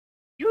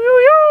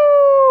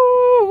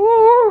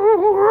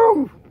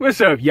What's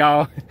up,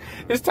 y'all?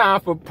 It's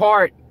time for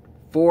part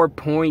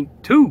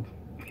 4.2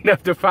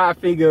 of the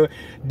 5-Finger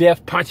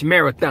Death Punch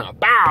Marathon.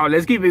 Bow,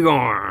 let's keep it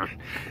going.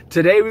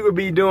 Today we will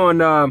be doing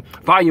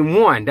volume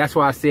 1. That's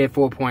why I said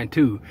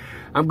 4.2.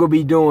 I'm gonna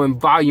be doing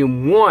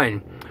volume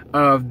 1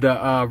 of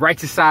the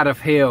Righteous Side of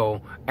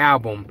Hell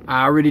album.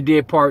 I already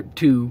did part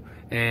 2,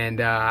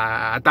 and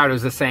I thought it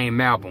was the same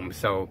album.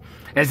 So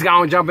let's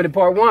go and jump into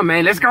part 1,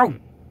 man. Let's go.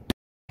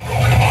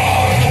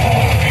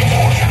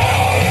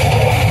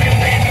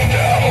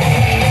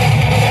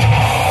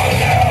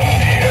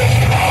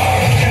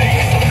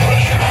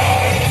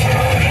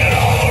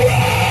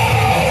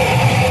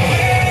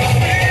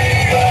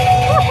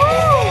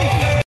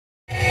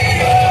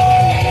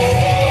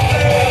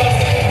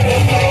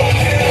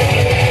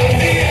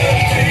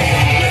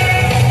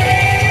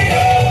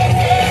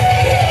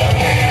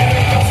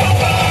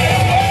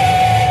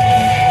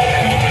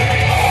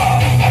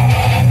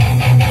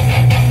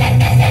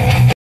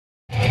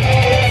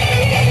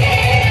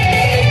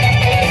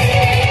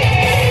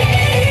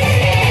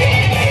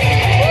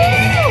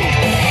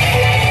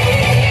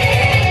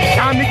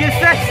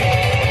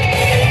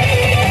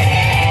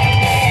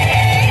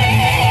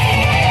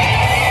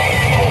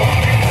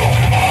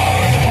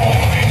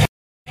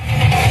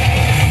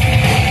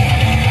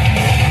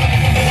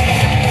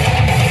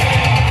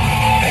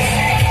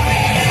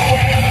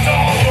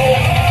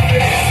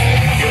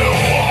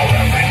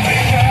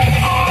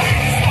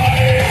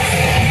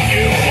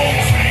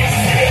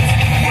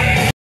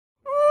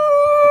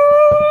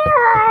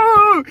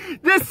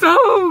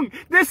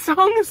 This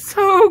song is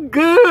so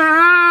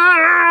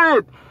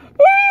good.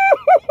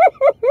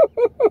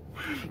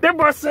 That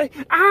boy say,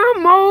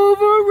 I'm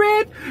over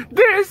it.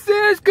 This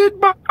is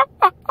goodbye.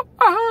 Hold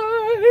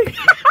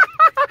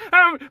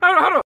on. I'm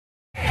over it.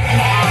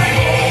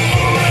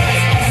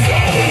 So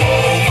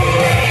over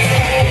it.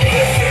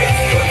 This is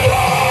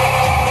goodbye.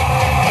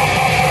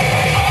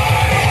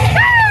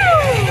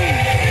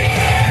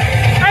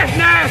 That's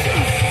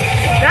nasty.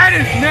 That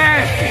is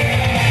nasty.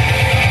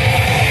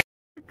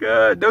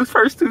 God, those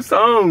first 2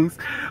 songs.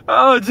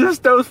 Oh,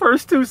 just those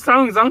first 2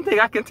 songs. I don't think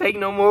I can take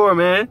no more,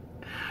 man.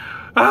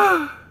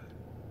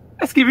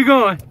 Let's keep it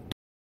going.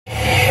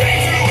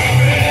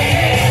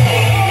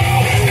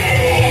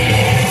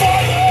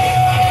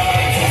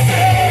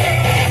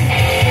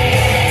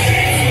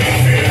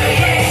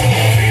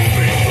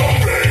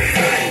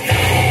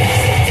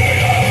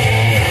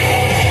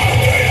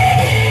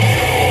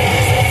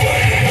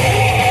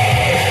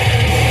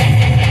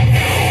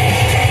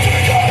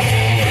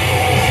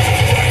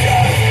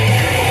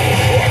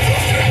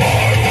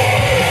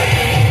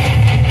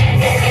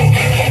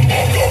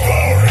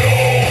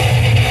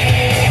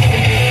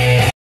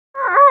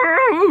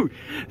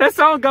 That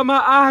song got my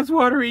eyes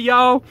watery,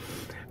 y'all,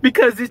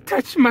 because it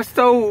touched my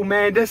soul,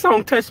 man. That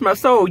song touched my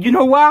soul. You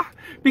know why?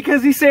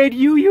 Because he said,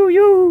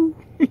 U.U.U.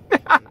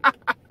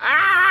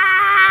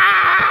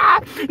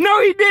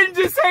 No, he didn't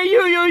just say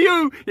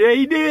U.U.U. Yeah,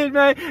 he did,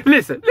 man.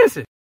 Listen.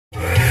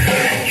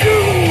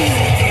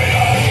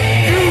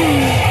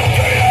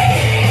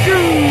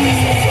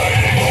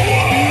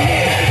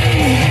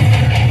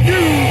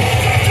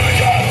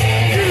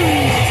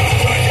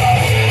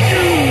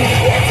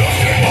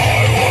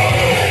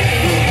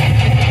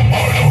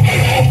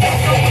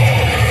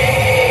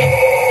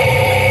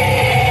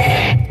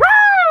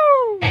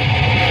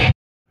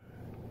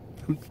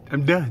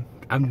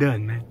 I'm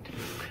done, man.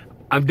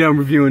 I'm done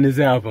reviewing this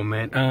album,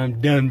 man. I'm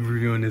done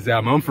reviewing this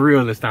album. I'm for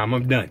real this time.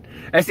 I'm done.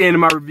 That's the end of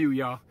my review,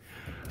 y'all.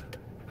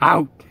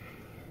 Out.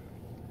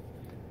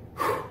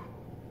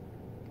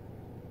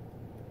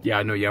 Yeah,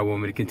 I know y'all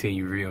want me to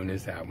continue reviewing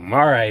this album.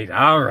 All right.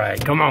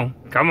 Come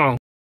on.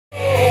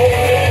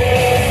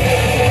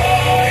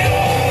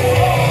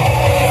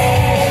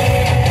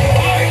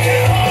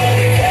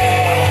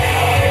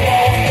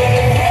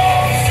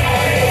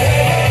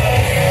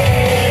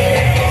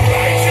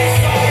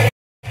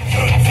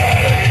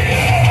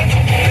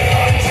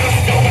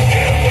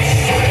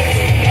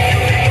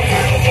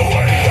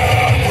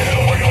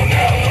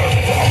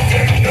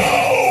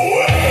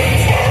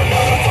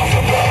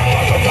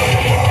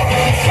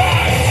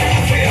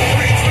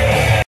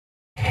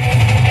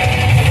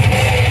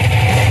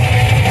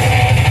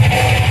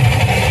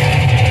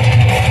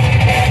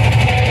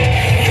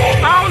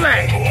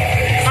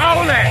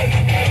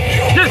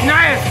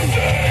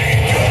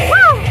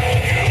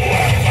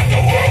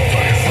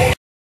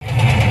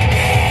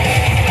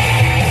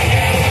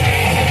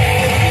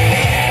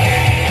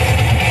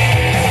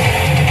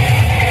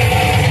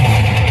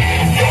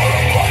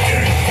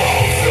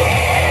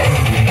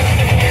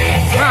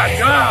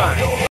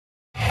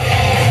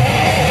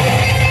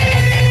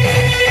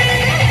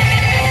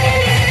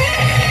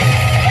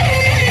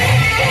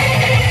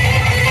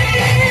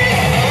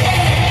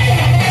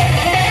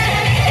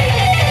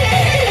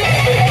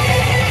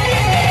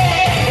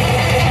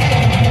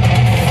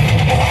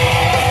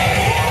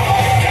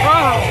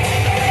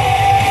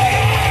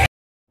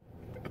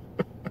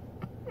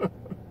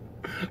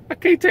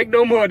 can't take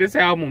no more of this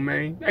album,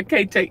 man. I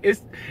can't take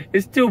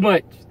it's too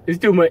much. It's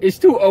too much. It's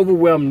too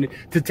overwhelming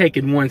to take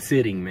in one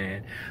sitting,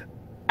 man.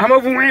 I'm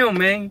overwhelmed,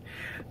 man.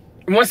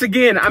 Once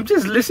again, I'm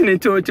just listening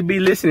to it to be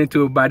listening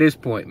to it by this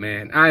point,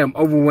 man. I am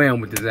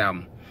overwhelmed with this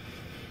album.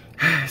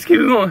 Let's keep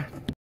it going.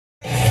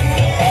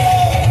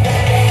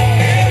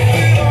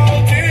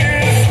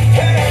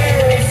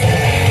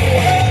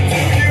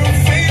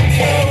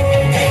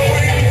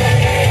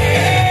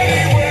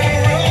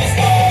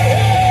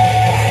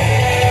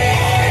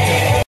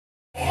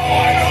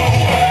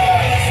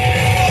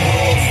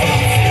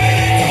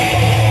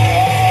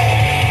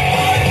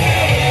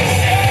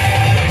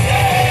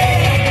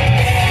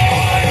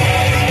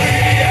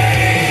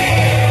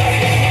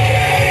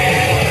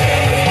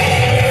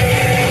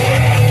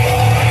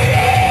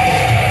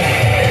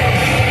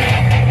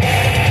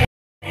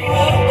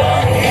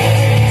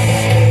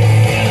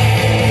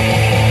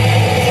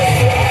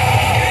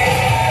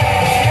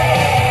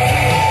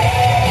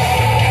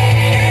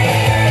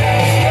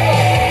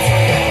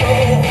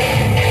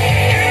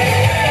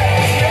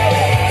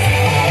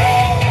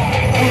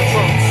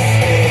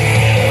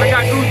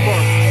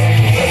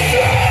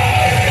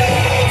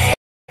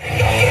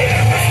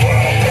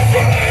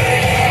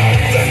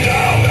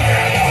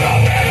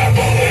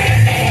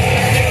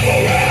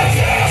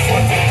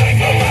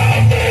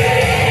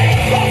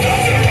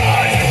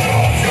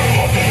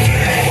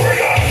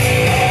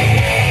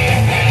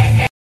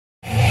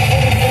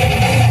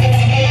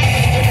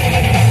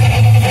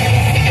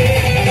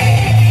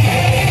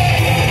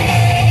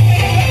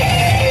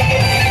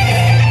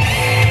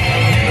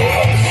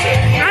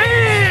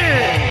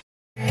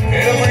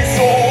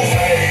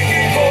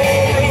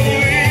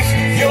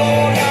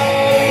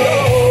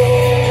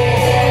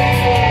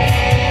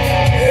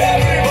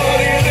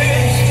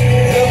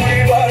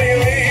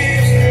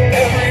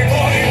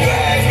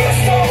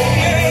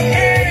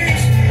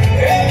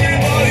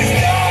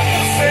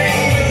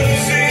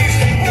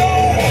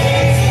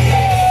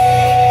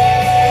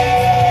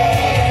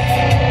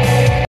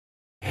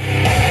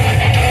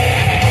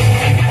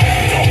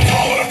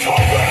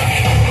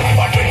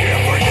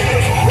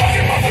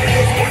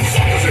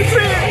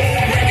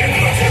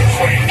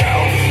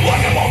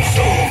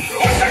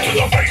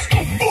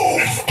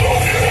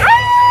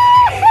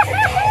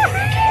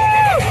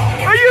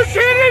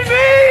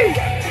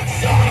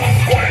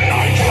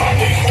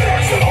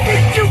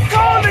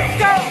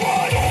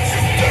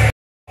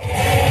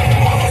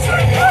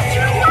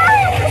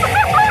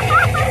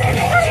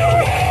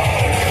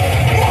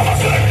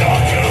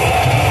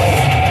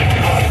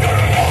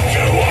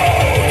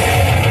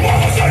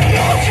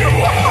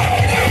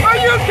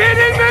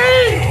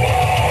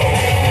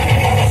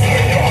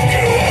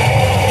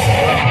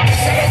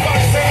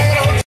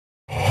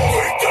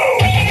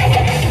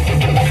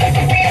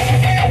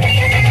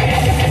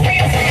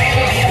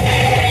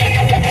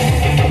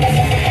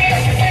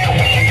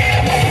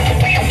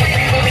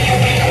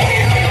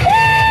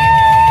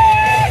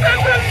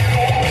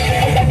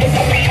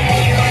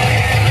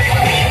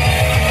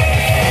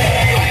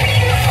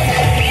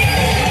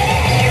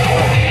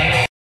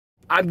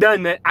 I've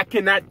done that. I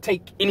cannot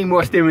take any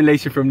more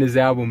stimulation from this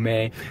album,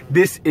 man.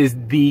 This is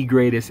the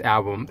greatest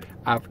album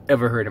I've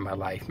ever heard in my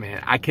life,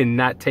 man. I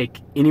cannot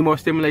take any more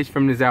stimulation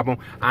from this album.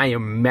 I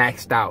am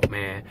maxed out,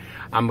 man.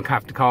 I'm gonna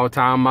have to call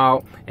time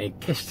out and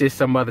catch this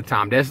some other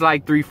time. There's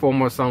like 3-4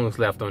 more songs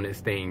left on this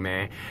thing,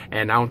 man.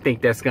 And I don't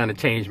think that's gonna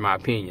change my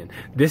opinion.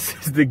 This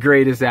is the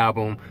greatest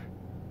album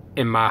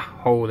in my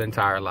whole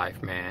entire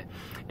life, man.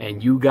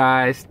 And you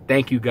guys,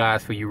 thank you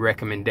guys for your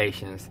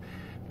recommendations,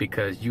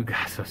 because you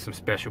guys are some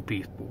special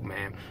people,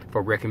 man,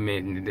 for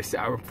recommending this.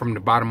 From the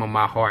bottom of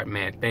my heart,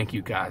 man, thank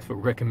you guys for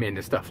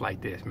recommending stuff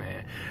like this,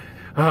 man.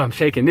 Oh, I'm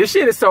shaking. This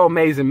shit is so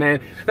amazing, man.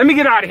 Let me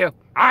get out of here.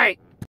 All right.